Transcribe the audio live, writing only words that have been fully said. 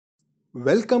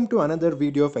Welcome to another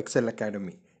video of Excel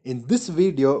Academy. In this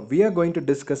video, we are going to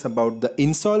discuss about the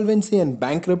Insolvency and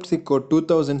Bankruptcy Code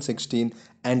 2016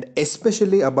 and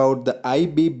especially about the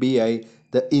IBBI,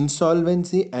 the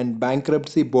Insolvency and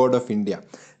Bankruptcy Board of India.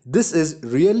 This is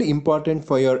really important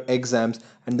for your exams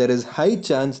and there is high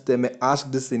chance they may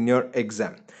ask this in your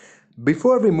exam.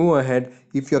 Before we move ahead,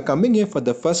 if you're coming here for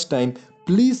the first time,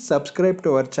 please subscribe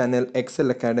to our channel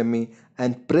Excel Academy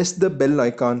and press the bell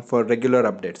icon for regular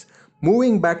updates.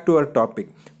 Moving back to our topic,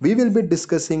 we will be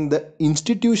discussing the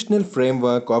institutional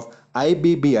framework of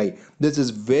IBBI. This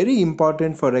is very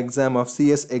important for exam of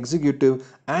CS Executive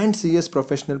and CS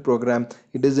Professional program.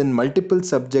 It is in multiple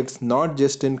subjects, not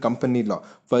just in company law.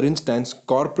 For instance,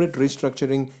 corporate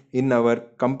restructuring in our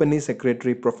company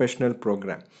secretary professional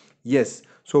program. Yes,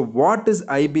 so what is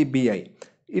IBBI?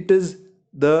 It is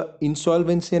the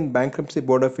Insolvency and Bankruptcy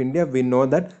Board of India. We know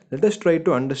that. Let us try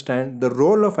to understand the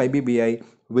role of IBBI,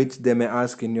 which they may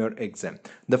ask in your exam.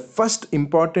 The first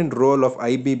important role of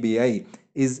IBBI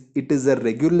is it is a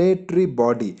regulatory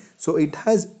body. So it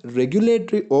has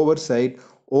regulatory oversight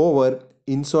over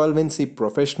insolvency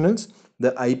professionals,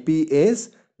 the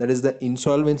IPAs, that is the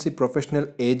insolvency professional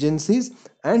agencies,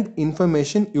 and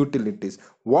information utilities.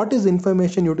 What is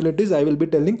information utilities? I will be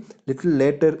telling little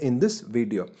later in this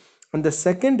video. And the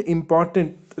second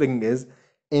important thing is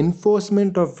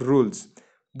enforcement of rules.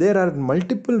 There are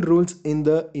multiple rules in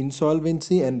the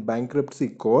insolvency and bankruptcy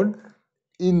code.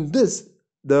 In this,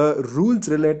 the rules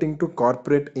relating to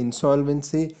corporate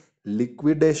insolvency,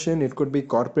 liquidation, it could be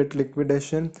corporate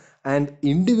liquidation, and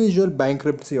individual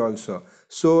bankruptcy also.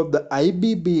 So the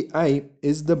IBBI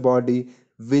is the body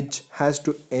which has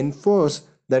to enforce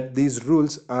that these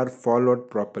rules are followed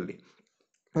properly.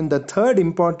 And the third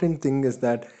important thing is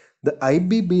that the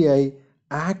IBBI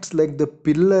acts like the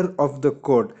pillar of the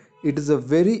code. It is a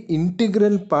very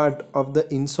integral part of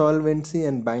the Insolvency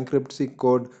and Bankruptcy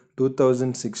Code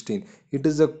 2016. It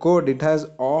is a code, it has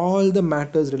all the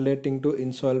matters relating to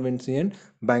insolvency and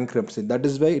bankruptcy. That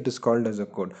is why it is called as a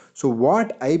code. So,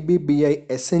 what IBBI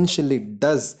essentially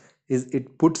does is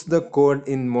it puts the code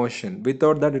in motion.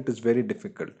 Without that, it is very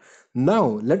difficult. Now,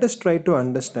 let us try to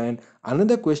understand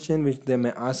another question which they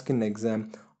may ask in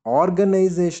exam: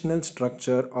 organizational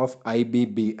structure of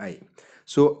IBBI.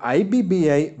 So,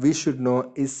 IBBI we should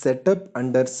know is set up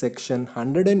under section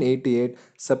 188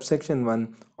 subsection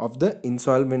 1 of the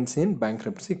Insolvency and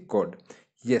Bankruptcy Code.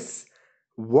 Yes,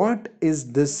 what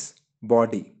is this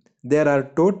body? There are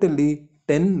totally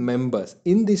 10 members.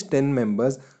 In these 10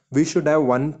 members, we should have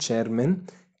one chairman,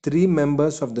 three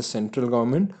members of the central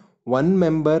government, one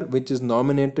member which is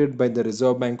nominated by the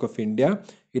Reserve Bank of India.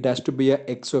 It has to be a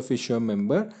ex officio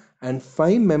member, and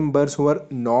five members who are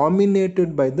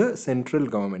nominated by the central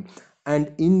government.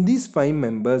 And in these five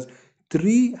members,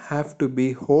 three have to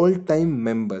be whole time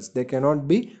members. They cannot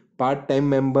be part time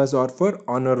members or for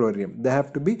honorarium. They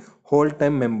have to be whole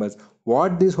time members.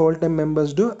 What these whole time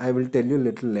members do, I will tell you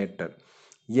little later.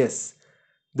 Yes,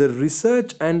 the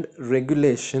research and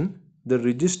regulation, the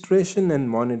registration and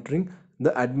monitoring,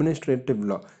 the administrative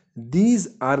law.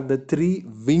 These are the three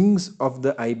wings of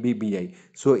the IBBI.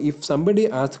 So, if somebody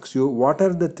asks you what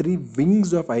are the three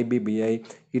wings of IBBI,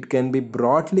 it can be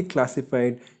broadly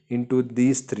classified into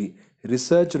these three: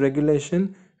 research,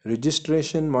 regulation,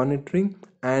 registration, monitoring,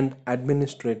 and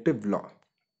administrative law.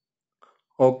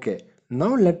 Okay,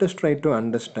 now let us try to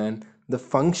understand the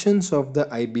functions of the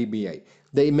IBBI.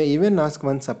 They may even ask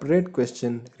one separate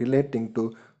question relating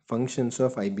to functions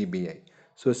of IBBI.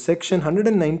 So section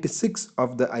 196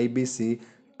 of the IBC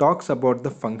talks about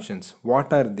the functions.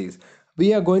 What are these?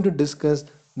 We are going to discuss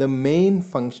the main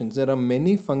functions. There are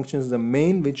many functions, the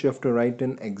main which you have to write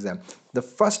in exam. The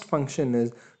first function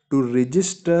is to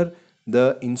register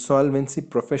the insolvency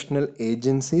professional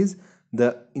agencies,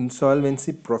 the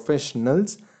insolvency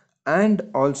professionals, and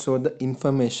also the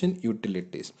information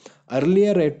utilities.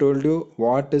 Earlier I told you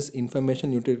what is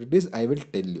information utilities. I will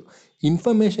tell you.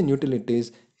 Information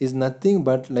utilities is nothing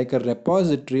but like a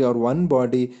repository or one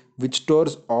body which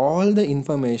stores all the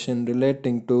information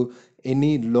relating to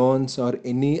any loans or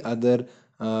any other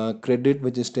credit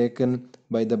which is taken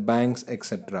by the banks,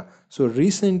 etc. So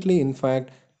recently, in fact,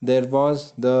 there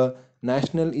was the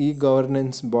national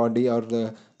e-governance body or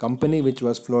the company which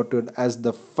was floated as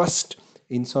the first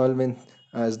insolvent,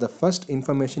 as the first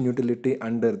information utility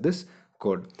under this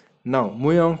code. Now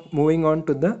moving on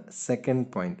to the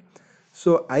second point.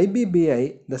 So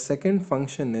IBBI, the second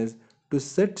function is to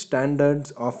set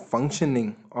standards of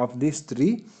functioning of these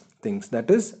three things,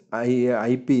 that is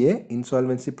IPA,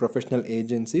 insolvency professional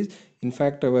agencies. In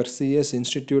fact, our CS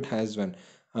institute has one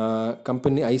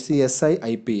company, ICSI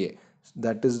IPA.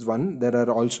 that is one. There are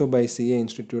also by CA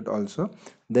Institute also.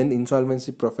 Then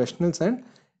insolvency professionals and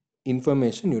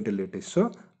information utilities.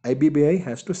 So IBBI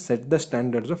has to set the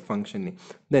standards of functioning,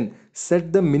 then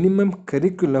set the minimum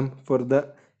curriculum for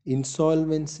the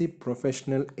insolvency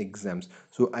professional exams.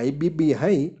 So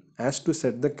IBBI has to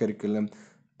set the curriculum,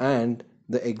 and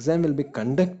the exam will be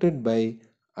conducted by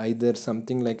either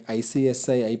something like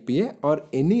ICSI IPA or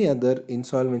any other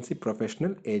insolvency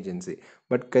professional agency,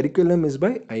 but curriculum is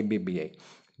by IBBI.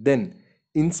 Then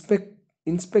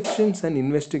inspections and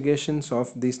investigations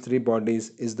of these three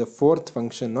bodies is the fourth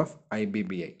function of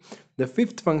IBBI. The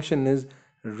fifth function is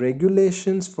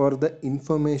regulations for the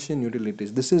information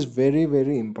utilities. This is very,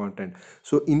 very important.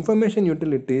 So information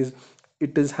utilities,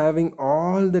 it is having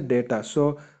all the data.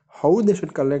 So how they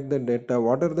should collect the data,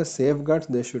 what are the safeguards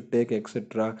they should take,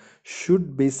 etc.,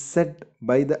 should be set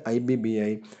by the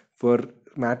IBBI for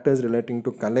matters relating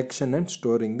to collection and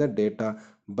storing the data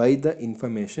by the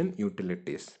information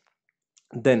utilities.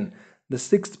 Then the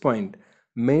sixth point,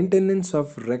 maintenance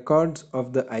of records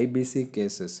of the IBC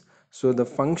cases. So the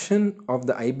function of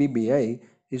the IBBI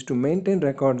is to maintain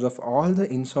records of all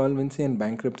the insolvency and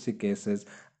bankruptcy cases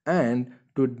and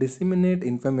to disseminate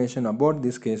information about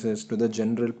these cases to the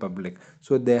general public.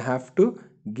 So they have to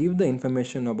give the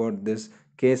information about these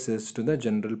cases to the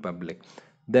general public.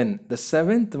 Then the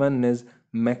seventh one is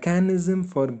mechanism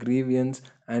for grievance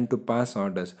and to pass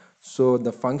orders. So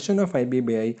the function of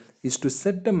IBBI is to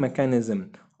set a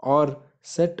mechanism or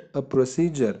set a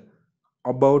procedure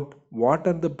about what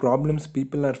are the problems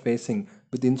people are facing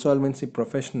with insolvency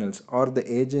professionals or the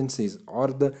agencies or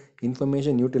the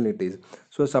information utilities.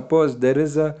 So suppose there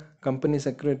is a company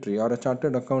secretary or a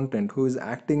chartered accountant who is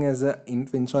acting as an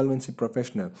insolvency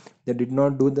professional, they did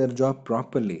not do their job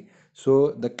properly,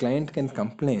 so the client can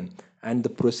complain, and the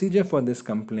procedure for this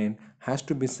complaint has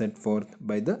to be set forth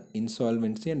by the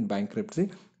Insolvency and Bankruptcy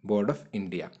Board of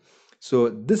India. So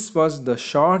this was the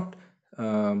short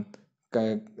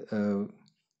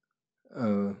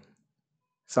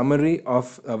summary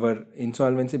of our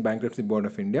Insolvency Bankruptcy Board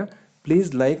of India.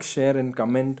 Please like, share and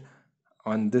comment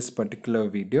on this particular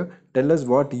video. Tell us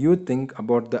what you think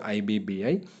about the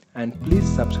IBBI, and please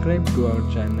subscribe to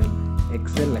our channel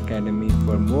Excel Academy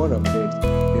for more updates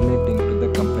relating to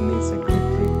the company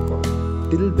secretary course.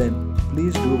 Till then,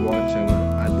 please do watch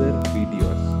our other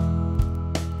videos.